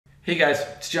Hey guys,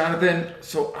 it's Jonathan.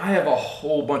 So I have a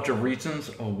whole bunch of reasons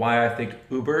of why I think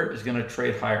Uber is going to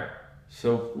trade higher.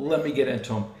 So let me get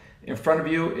into them. In front of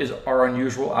you is our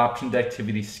unusual optioned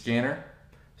activity scanner.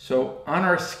 So on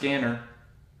our scanner,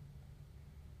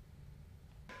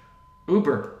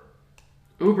 Uber,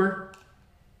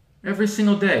 every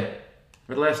single day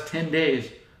for the last 10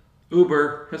 days,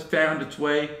 Uber has found its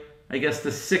way, I guess the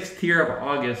 6th here of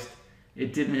August,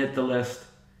 it didn't hit the list.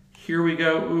 Here we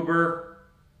go, Uber.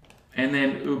 And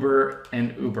then Uber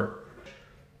and Uber.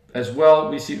 As well,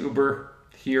 we see Uber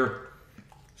here.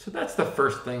 So that's the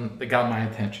first thing that got my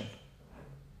attention.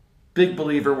 Big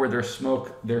believer where there's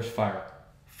smoke, there's fire.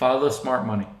 Follow smart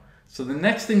money. So the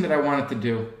next thing that I wanted to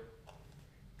do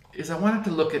is I wanted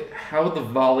to look at how the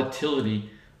volatility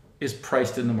is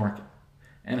priced in the market.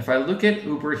 And if I look at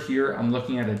Uber here, I'm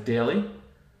looking at a daily,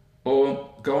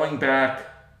 going back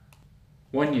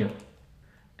 1 year.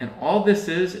 And all this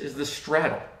is the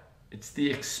straddle. It's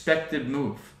the expected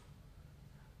move.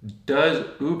 Does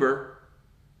Uber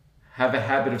have a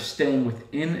habit of staying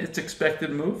within its expected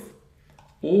move?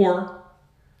 Or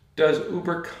does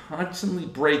Uber constantly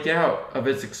break out of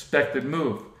its expected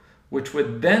move? Which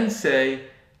would then say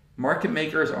market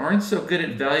makers aren't so good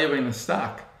at valuing the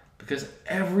stock because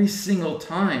every single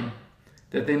time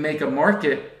that they make a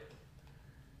market,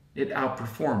 it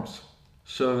outperforms.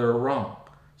 So they're wrong.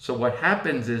 So what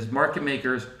happens is market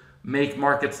makers make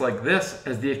markets like this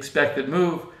as the expected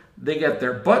move, they get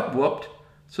their butt whooped,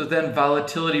 so then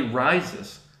volatility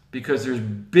rises because there's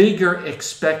bigger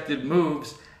expected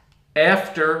moves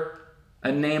after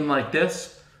a name like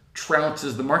this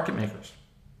trounces the market makers.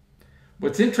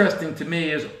 What's interesting to me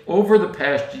is over the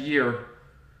past year,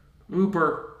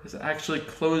 Uber has actually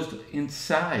closed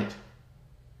inside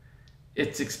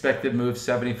its expected move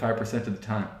 75% of the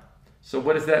time. So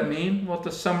what does that mean? Well,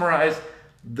 to summarize,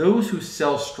 those who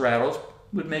sell straddles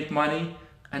would make money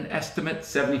an estimate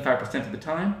 75% of the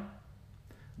time.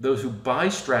 Those who buy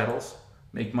straddles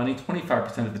make money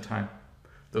 25% of the time.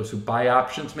 Those who buy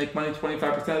options make money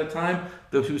 25% of the time.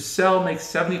 Those who sell make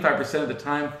 75% of the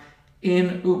time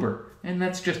in Uber. And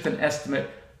that's just an estimate.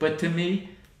 But to me,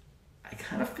 I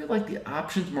kind of feel like the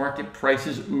options market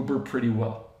prices Uber pretty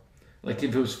well. Like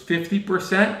if it was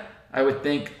 50%, I would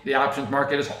think the options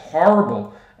market is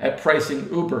horrible at pricing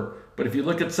Uber. But if you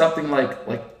look at something like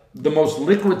the most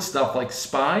liquid stuff like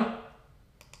SPY,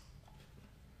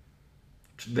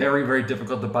 it's very, very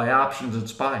difficult to buy options at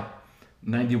SPY.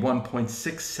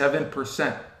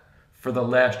 91.67% for the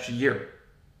last year.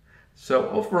 So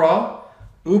overall,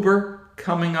 Uber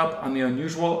coming up on the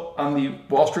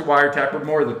Wallstreet Wiretapper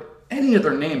more than any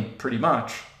other name pretty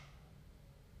much.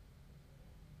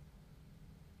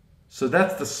 So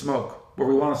that's the smoke where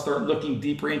we want to start looking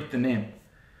deeper into the name.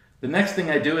 The next thing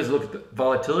I do is look at the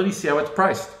volatility, see how it's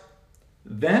priced.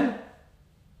 Then,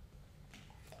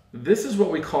 this is what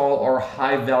we call our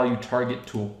high value target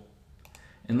tool.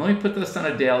 And let me put this on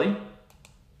a daily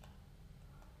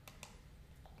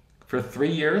for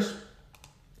 3 years.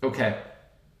 Okay.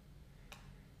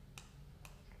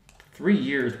 3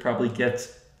 years probably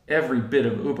gets every bit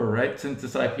of Uber, right, since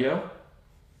this IPO.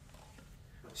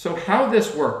 So how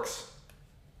this works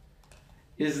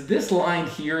is this line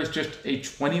here is just a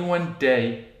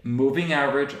 21-day moving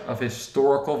average of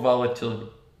historical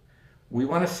volatility. We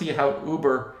want to see how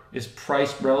Uber is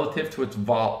priced relative to its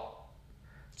vol.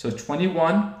 So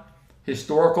 21,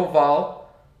 historical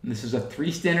vol, and this is a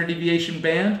 3 standard deviation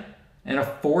band and a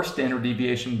 4 standard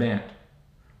deviation band.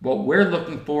 What we're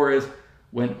looking for is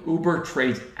when Uber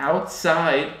trades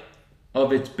outside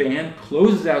of its band,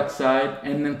 closes outside,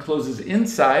 and then closes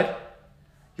inside,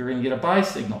 you're going to get a buy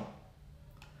signal.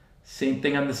 Same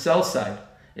thing on the sell side.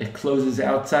 It closes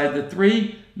outside the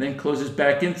 3, then closes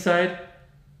back inside.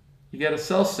 You get a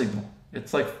sell signal.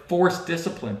 It's like forced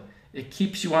discipline. It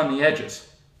keeps you on the edges.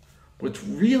 What's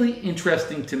really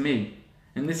interesting to me,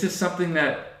 and this is something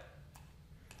that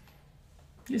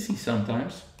you see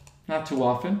sometimes, not too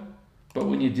often, but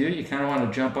when you do, you kind of want to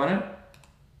jump on it.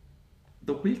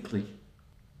 The weekly.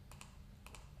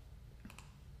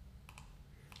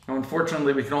 Now,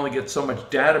 unfortunately, we can only get so much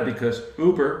data because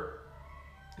Uber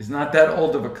is not that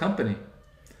old of a company.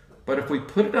 But if we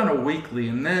put it on a weekly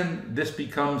and then this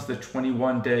becomes the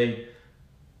 21-day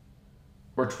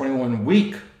or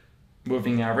 21-week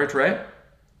moving average, right?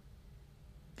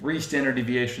 3 standard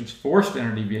deviations, 4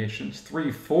 standard deviations,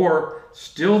 3, 4,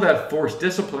 still that forced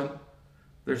discipline.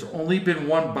 There's only been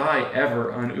one buy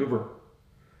ever on Uber.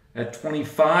 At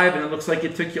 25, and it looks like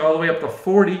it took you all the way up to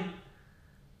 40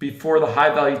 before the high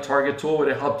value target tool would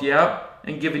have helped you out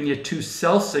and given you 2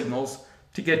 sell signals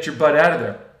to get your butt out of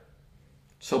there.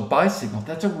 So buy signal,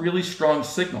 that's a really strong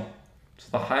signal. It's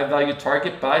the high value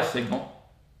target buy signal.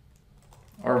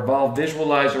 Our vol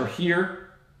visualizer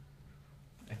here.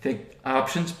 I think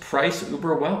options price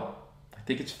Uber well. I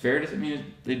think it's fair to, I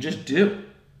mean, they just do.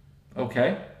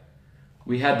 Okay.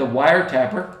 We had the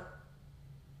Wiretapper.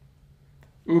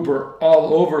 Uber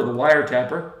all over the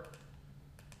Wiretapper.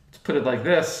 Let's put it like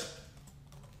this.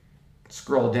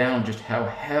 Scroll down just how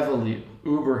heavily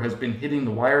Uber has been hitting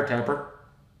the Wiretapper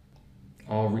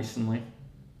all recently.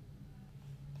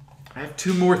 I have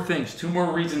two more things, two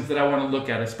more reasons that I want to look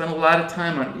at. I spent a lot of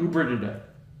time on Uber today.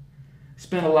 I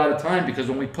spent a lot of time because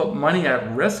when we put money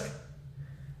at risk,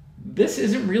 this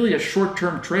isn't really a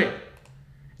short-term trade.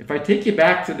 If I take you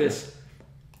back to this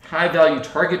high-value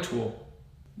target tool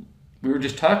we were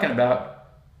just talking about,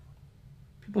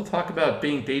 people talk about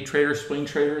being day traders, swing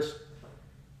traders.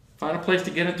 Find a place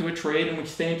to get into a trade and we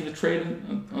stay into the trade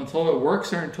until it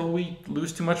works or until we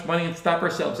lose too much money and stop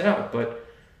ourselves out. But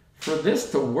for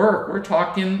this to work, we're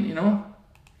talking, you know,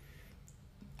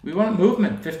 we want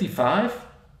movement, 55,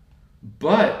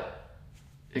 but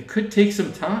it could take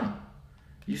some time.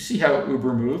 You see how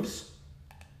Uber moves.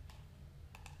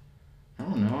 I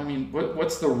don't know. I mean,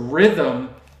 what's the rhythm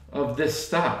of this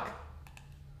stock?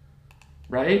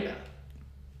 Right?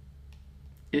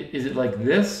 Is it like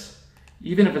this?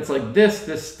 Even if it's like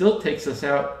this still takes us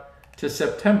out to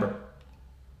September.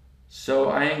 So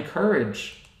I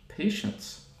encourage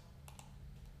patience.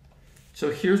 So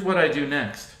here's what I do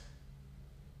next.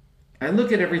 I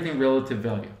look at everything relative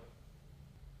value.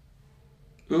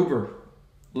 Uber,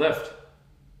 LYFT,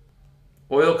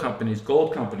 oil companies,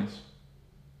 gold companies,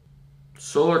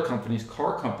 solar companies,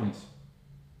 car companies.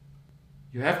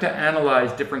 You have to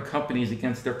analyze different companies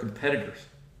against their competitors.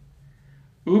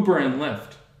 Uber and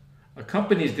LYFT. A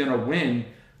company is going to win,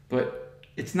 but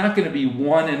it's not going to be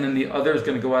one and then the other is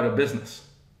going to go out of business.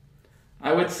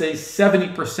 I would say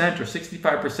 70% or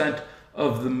 65%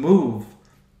 of the move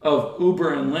of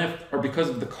Uber and LYFT are because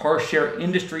of the car share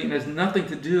industry and has nothing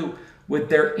to do with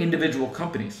their individual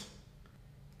companies.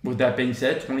 With that being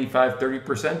said, 25,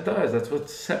 30% does. That's what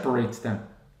separates them.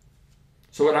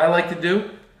 So what I like to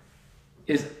do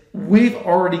is we've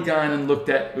already gone and looked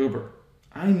at Uber.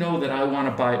 I know that I want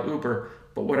to buy Uber,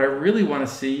 but what I really want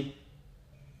to see,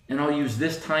 and I'll use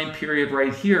this time period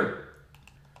right here,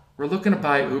 we're looking to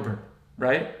buy Uber,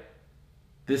 right?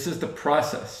 This is the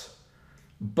process.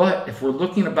 But if we're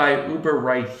looking to buy Uber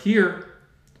right here,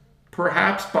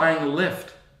 perhaps buying LYFT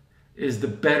is the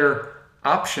better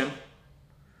option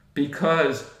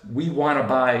because we want to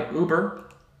buy Uber.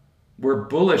 We're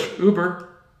bullish Uber,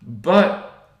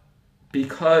 but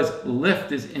because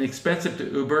LYFT is inexpensive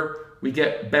to Uber, we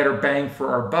get better bang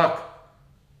for our buck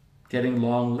getting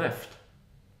long LYFT.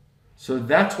 So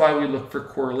that's why we look for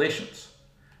correlations.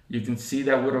 You can see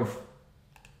that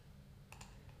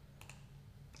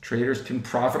traders can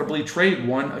profitably trade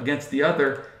one against the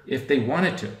other if they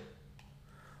wanted to.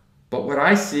 But what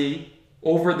I see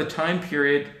over the time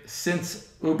period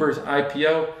since Uber's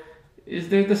IPO is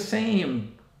they're the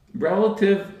same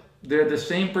relative, they're the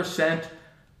same percent.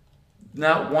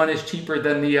 Not one is cheaper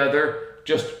than the other,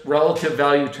 just relative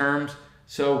value terms.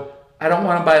 So I don't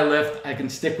want to buy LYFT, I can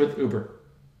stick with Uber.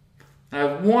 I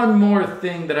have one more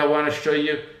thing that I want to show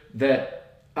you that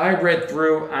I read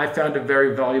through, I found it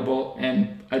very valuable,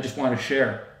 and I just want to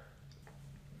share.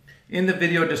 In the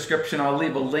video description, I'll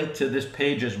leave a link to this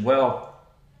page as well.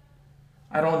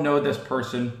 I don't know this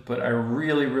person, but I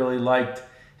really, really liked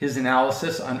his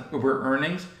analysis on Uber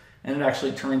earnings, and it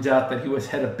actually turns out that he was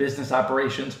head of business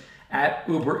operations at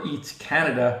Uber Eats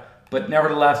Canada. But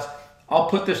nevertheless, I'll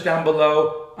put this down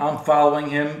below. I'm following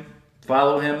him.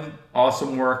 Follow him.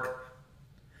 Awesome work.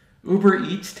 Uber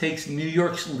Eats takes New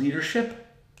York's leadership.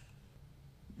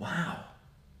 Wow.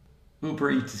 Uber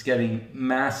Eats is getting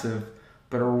massive,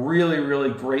 but a really,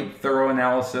 really great thorough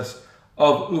analysis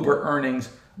of Uber earnings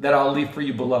that I'll leave for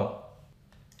you below.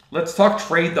 Let's talk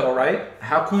trade though, right?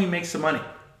 How can we make some money?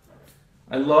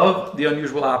 I love the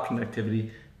unusual option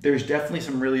activity. There's definitely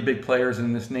some really big players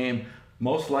in this name,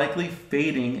 most likely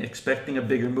fading, expecting a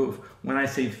bigger move. When I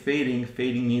say fading,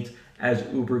 fading means as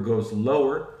Uber goes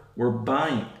lower, we're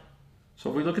buying.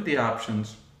 So if we look at the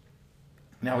options,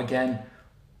 now again,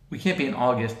 we can't be in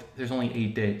August, there's only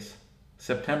 8 days.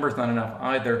 September's not enough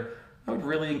either. I would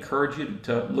really encourage you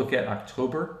to look at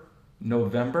October,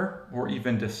 November, or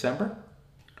even December.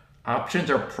 Options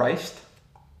are priced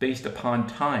based upon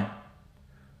time.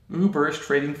 Uber is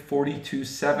trading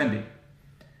 42.70.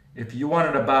 If you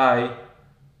wanted to buy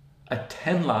a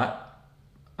 10 lot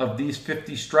of these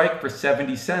 50 strike for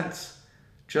 70 cents,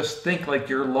 just think like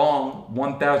you're long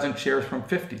 1,000 shares from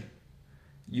 50.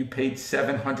 You paid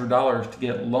 $700 to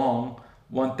get long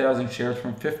 1,000 shares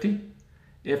from 50.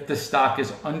 If the stock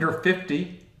is under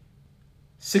 50,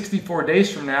 64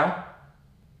 days from now,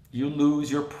 you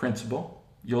lose your principal.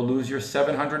 You'll lose your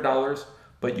 $700,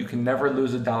 but you can never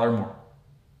lose $1 more.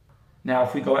 Now,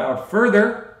 if we go out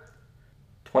further,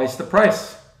 twice the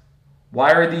price.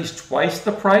 Why are these twice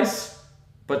the price,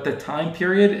 but the time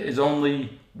period is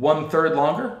only 1/3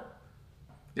 longer?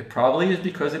 It probably is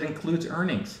because it includes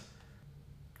earnings.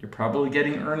 You're probably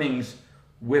getting earnings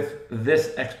with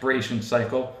this expiration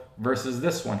cycle versus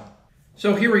this one.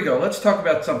 So here we go. Let's talk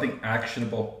about something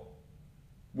actionable.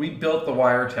 We built the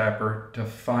Wiretapper to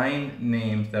find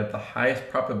names that have the highest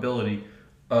probability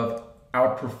of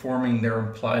outperforming their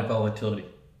implied volatility.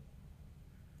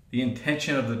 The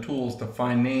intention of the tool is to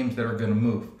find names that are going to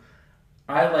move.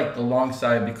 I like the long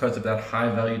side because of that high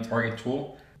value target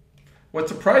tool. What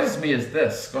surprises me is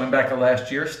this, going back to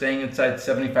last year, staying inside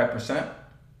 75%.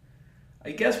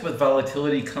 I guess with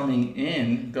volatility coming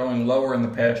in, going lower in the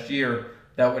past year,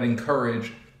 that would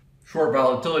encourage short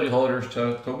volatility holders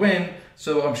to win.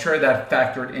 So I'm sure that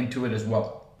factored into it as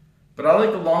well. But I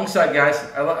like the long side, guys.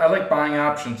 I like buying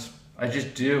options. I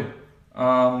just do.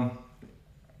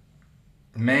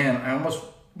 Man, I almost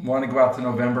want to go out to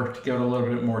November to give it a little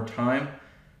bit more time.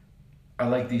 I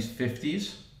like these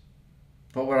 50s.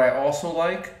 But what I also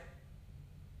like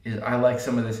is I like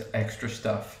some of this extra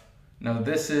stuff. Now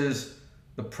this is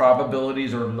the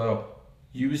probabilities are low.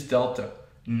 Use delta.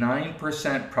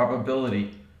 9%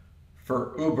 probability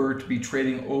for Uber to be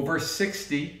trading over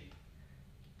 60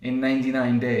 in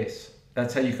 99 days.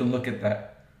 That's how you can look at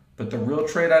that. But the real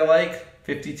trade I like,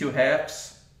 52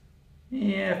 halves.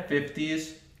 Yeah,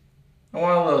 50s. I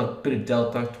want a little bit of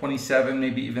delta, 27,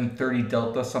 maybe even 30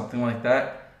 delta, something like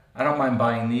that. I don't mind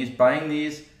buying these. Buying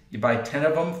these, you buy 10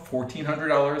 of them,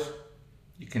 $1,400.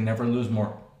 You can never lose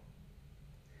more.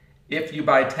 If you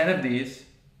buy 10 of these,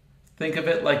 think of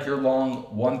it like you're long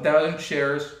 1,000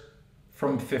 shares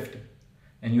from 50.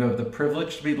 And you have the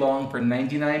privilege to be long for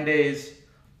 99 days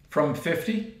from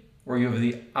 50, or you have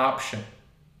the option.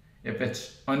 If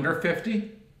it's under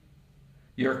 50,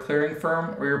 your clearing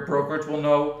firm or your brokerage will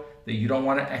know that you don't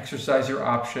want to exercise your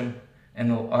option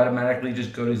and it'll automatically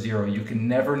just go to zero. You can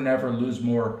never lose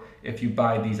more if you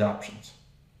buy these options.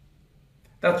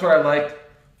 That's what I like.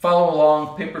 Follow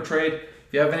along, paper trade.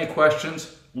 If you have any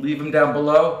questions, leave them down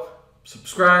below.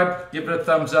 Subscribe, give it a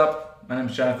thumbs up. My name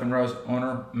is Jonathan Rose,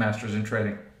 owner, Masters in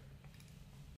Trading.